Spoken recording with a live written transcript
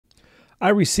I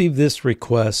received this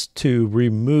request to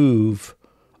remove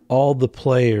all the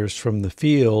players from the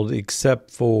field except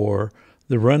for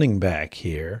the running back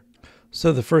here.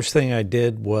 So the first thing I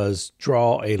did was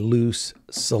draw a loose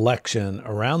selection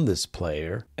around this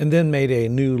player and then made a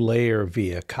new layer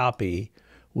via copy,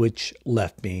 which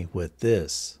left me with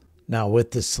this. Now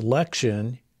with the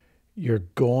selection, you're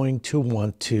going to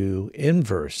want to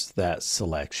inverse that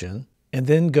selection and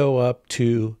then go up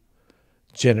to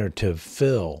generative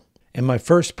fill. And my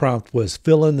first prompt was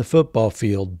fill in the football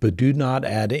field, but do not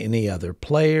add any other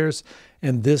players.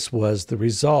 And this was the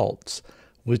results,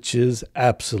 which is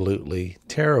absolutely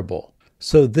terrible.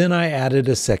 So then I added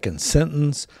a second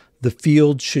sentence. The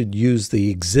field should use the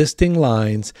existing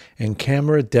lines and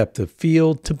camera depth of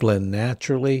field to blend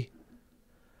naturally.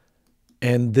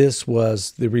 And this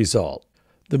was the result.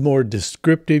 The more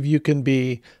descriptive you can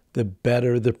be, the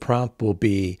better the prompt will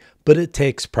be, but it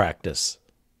takes practice.